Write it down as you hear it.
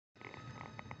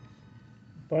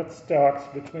Butt stocks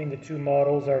between the two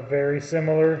models are very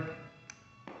similar.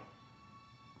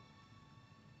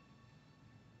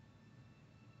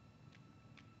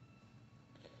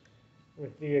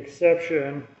 With the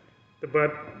exception, the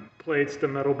butt plates, the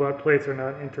metal butt plates, are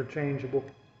not interchangeable.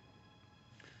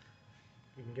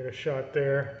 You can get a shot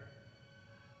there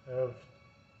of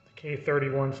the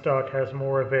K31 stock has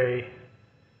more of a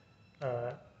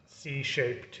C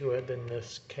shape to it than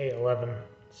this K11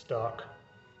 stock,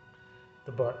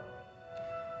 the butt.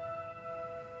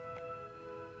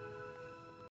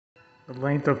 The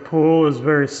length of pull is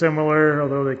very similar,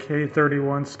 although the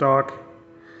K31 stock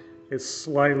is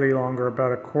slightly longer,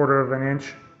 about 1/4 of an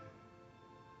inch,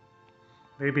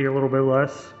 maybe a little bit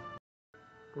less.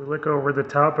 If we look over the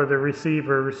top of the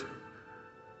receivers,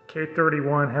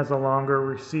 K31 has a longer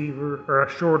receiver, or a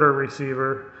shorter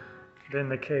receiver, than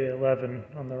the K11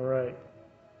 on the right.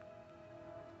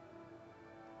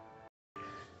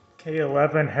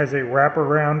 K11 has a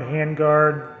wraparound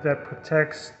handguard that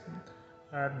protects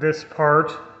this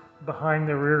part behind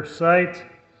the rear sight.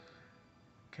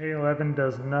 K11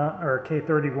 does not, or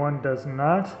K31 does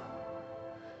not.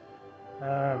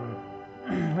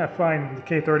 I find the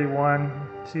K31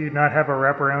 to not have a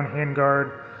wraparound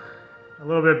handguard a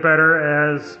little bit better,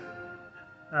 as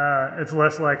it's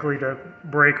less likely to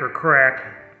break or crack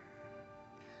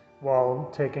while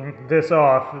taking this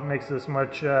off. It makes this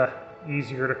much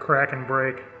easier to crack and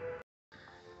break.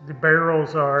 The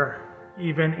barrels are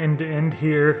even end to end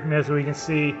here, and as we can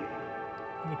see,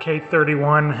 the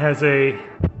K31 has a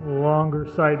longer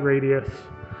sight radius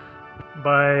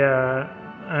by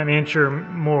an inch or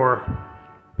more.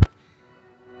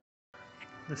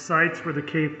 The sights for the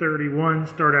K31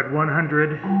 start at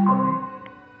 100.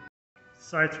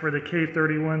 Sights for the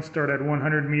K31 start at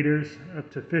 100 meters up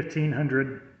to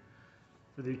 1500.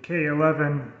 For the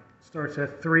K11 starts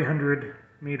at 300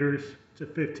 meters to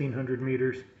 1500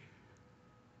 meters.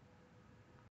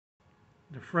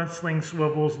 The front sling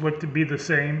swivels look to be the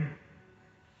same,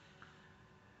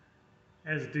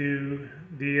 as do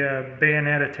the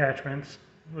bayonet attachments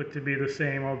look to be the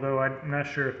same, although I'm not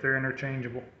sure if they're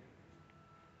interchangeable.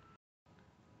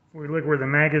 If we look where the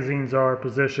magazines are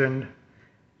positioned,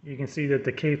 you can see that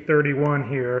the K31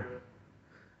 here,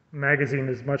 magazine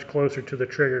is much closer to the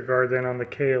trigger guard than on the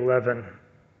K11.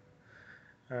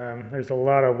 There's a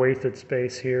lot of wasted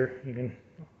space here.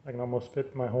 I can almost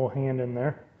fit my whole hand in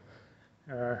there.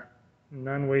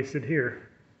 None wasted here.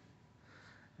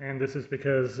 And this is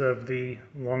because of the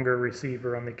longer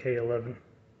receiver on the K11.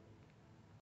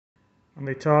 On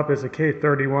the top is a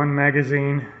K31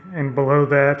 magazine, and below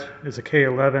that is a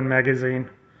K11 magazine.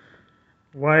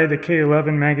 Why the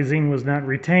K11 magazine was not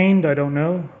retained, I don't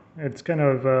know. It's kind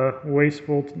of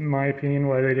wasteful, in my opinion,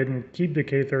 why they didn't keep the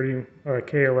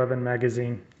K11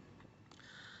 magazine.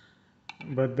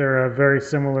 But they're very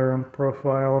similar in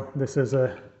profile. This is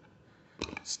a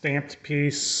stamped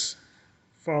piece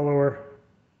follower,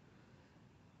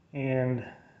 and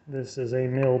this is a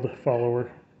milled follower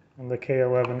on the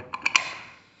K11.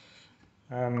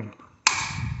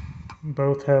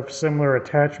 Both have similar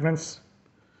attachments.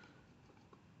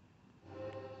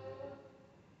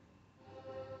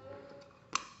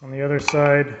 On the other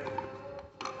side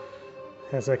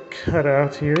has a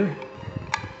cutout here,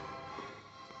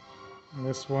 and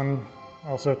this one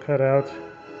also cut out.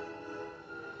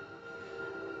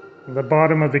 At the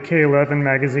bottom of the K11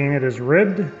 magazine, it is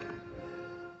ribbed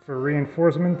for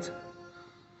reinforcement.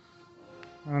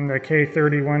 On the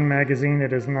K31 magazine,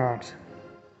 it is not.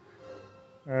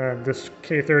 This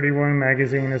K31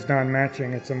 magazine is not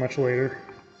matching. It's a much later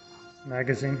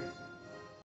magazine.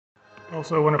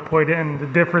 Also, I want to point in the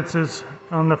differences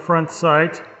on the front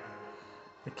sight.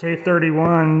 The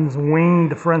K31's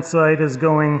winged front sight is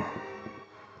going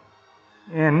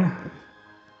in.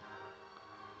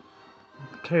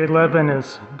 The K11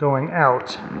 is going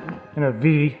out in a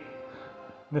V.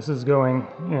 This is going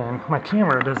in. My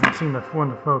camera doesn't seem to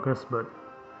want to focus, but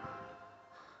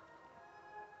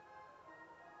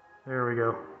there we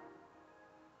go.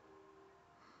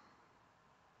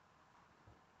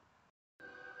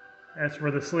 As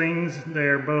for the slings, they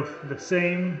are both the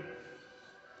same.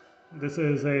 This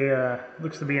is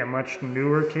looks to be a much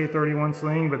newer K31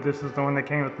 sling, but this is the one that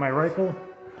came with my rifle.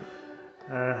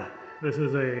 This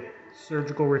is a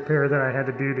surgical repair that I had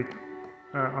to do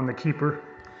on the keeper.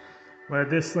 But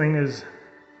this sling is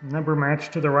number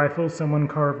matched to the rifle. Someone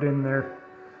carved in the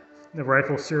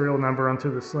rifle serial number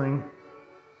onto the sling.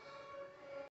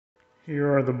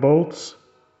 Here are the bolts.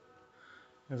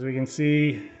 As we can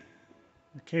see,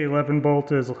 the K11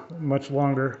 bolt is much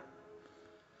longer,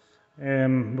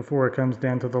 and before it comes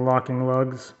down to the locking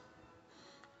lugs.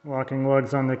 locking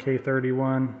lugs on the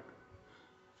K31.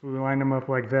 If we line them up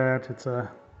like that, it's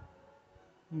a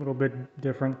little bit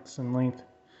difference in length.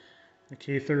 The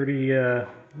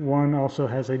K31 also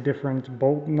has a different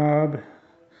bolt knob.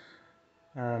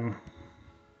 The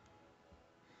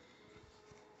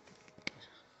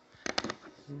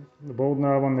bolt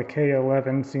knob on the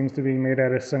K11 seems to be made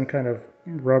out of some kind of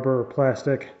rubber or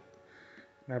plastic.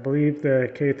 I believe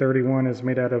the K31 is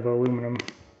made out of aluminum,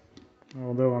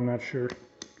 although I'm not sure.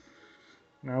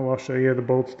 Now I'll show you the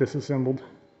bolts disassembled.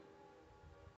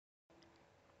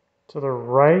 To the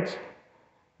right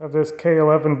of this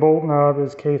K11 bolt knob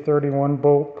is K31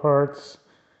 bolt parts,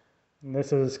 and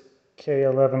this is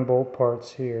K11 bolt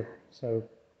parts here. So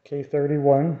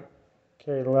K31,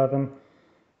 K11,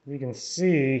 you can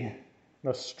see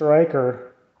the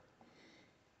striker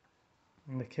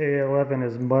in the K11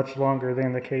 is much longer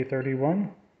than the K31.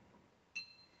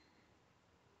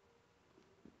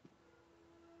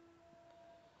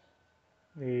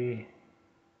 The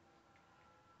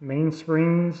main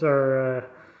springs are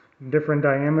different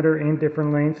diameter and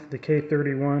different length. The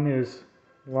K31 is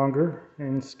longer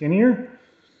and skinnier.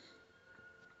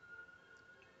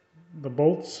 The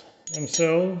bolts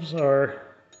themselves are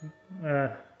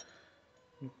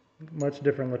much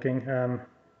different looking.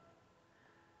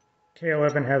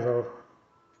 K11 has a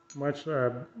much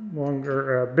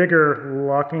longer, bigger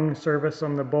locking surface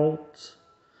on the bolts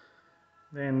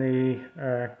than the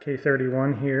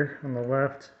K31 here on the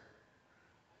left.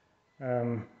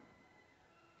 The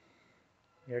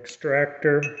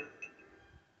extractor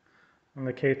on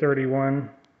the K31,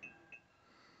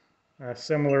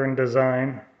 similar in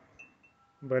design,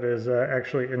 but is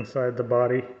actually inside the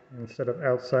body instead of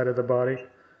outside of the body.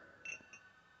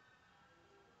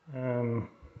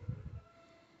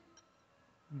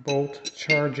 Bolt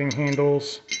charging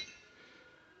handles.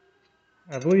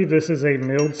 I believe this is a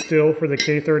milled steel for the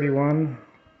K31,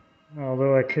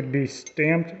 although it could be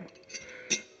stamped.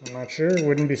 I'm not sure,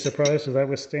 wouldn't be surprised if that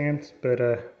was stamped, but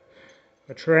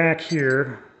the track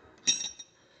here,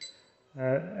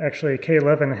 actually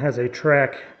K11 has a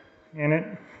track in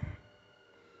it.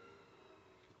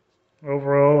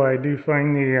 Overall, I do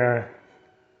find the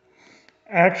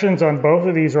actions on both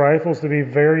of these rifles to be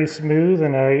very smooth,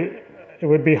 and it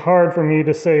would be hard for me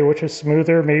to say which is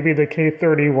smoother. Maybe the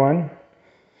K31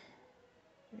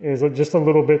 is just a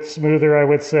little bit smoother, I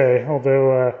would say,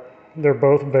 although they're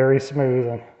both very smooth,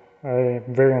 and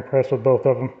I'm very impressed with both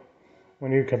of them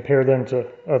when you compare them to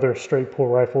other straight pull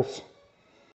rifles.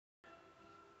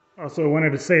 Also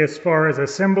wanted to say, as far as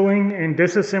assembling and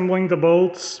disassembling the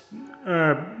bolts,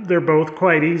 they're both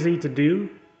quite easy to do,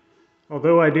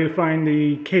 although I do find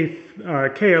the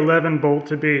K11 bolt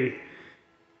to be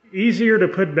easier to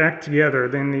put back together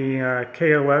than the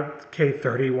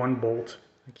K31 bolt.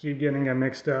 I keep getting them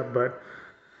mixed up, but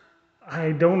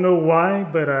I don't know why,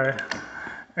 but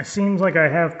it seems like I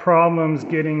have problems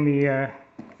getting the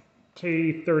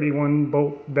K31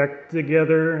 bolt back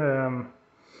together.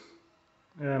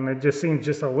 It just seems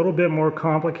just a little bit more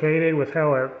complicated with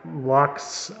how it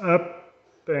locks up,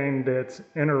 and it's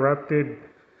interrupted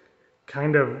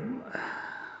kind of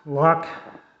lock.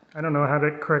 I don't know how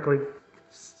to correctly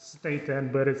state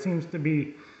that, but it seems to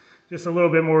be just a little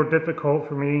bit more difficult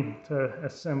for me to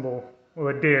assemble. Well,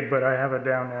 it did, but I have it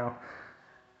down now.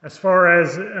 As far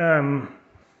as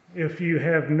if you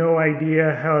have no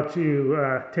idea how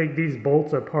to take these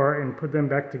bolts apart and put them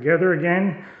back together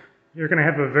again, you're going to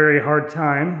have a very hard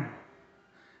time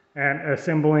at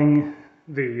assembling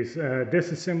these.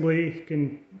 Disassembly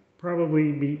can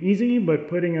probably be easy, but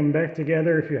putting them back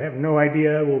together, if you have no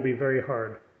idea, will be very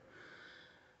hard,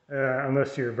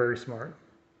 unless you're very smart.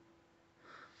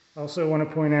 Also want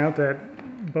to point out that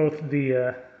both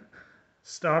the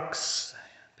stocks,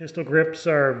 pistol grips,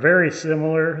 are very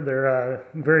similar. They're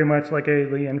very much like a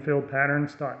Lee Enfield pattern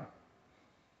stock.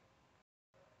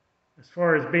 As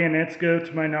far as bayonets go,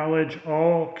 to my knowledge,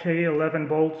 all K11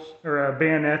 bolts or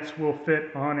bayonets will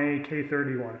fit on a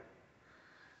K31.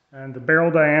 And the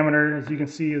barrel diameter, as you can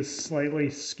see, is slightly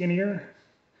skinnier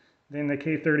than the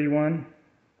K31.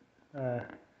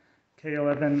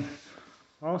 K11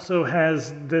 also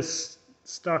has this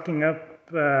stocking up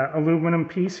aluminum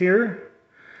piece here,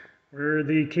 where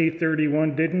the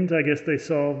K31 didn't. I guess they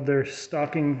solved their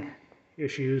stocking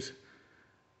issues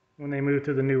when they moved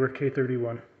to the newer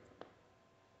K31.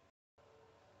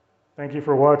 Thank you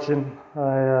for watching.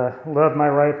 I love my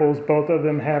rifles. Both of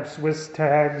them have Swiss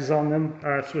tags on them,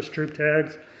 Swiss troop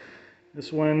tags.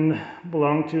 This one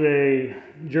belonged to a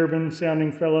German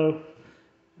sounding fellow.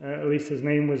 At least his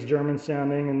name was German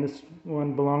sounding, and this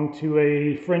one belonged to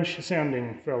a French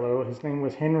sounding fellow. His name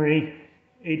was Henry,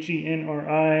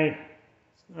 Henri.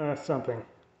 something.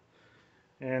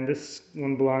 And this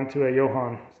one belonged to a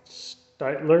Johann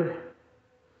Steitler.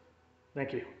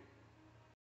 Thank you.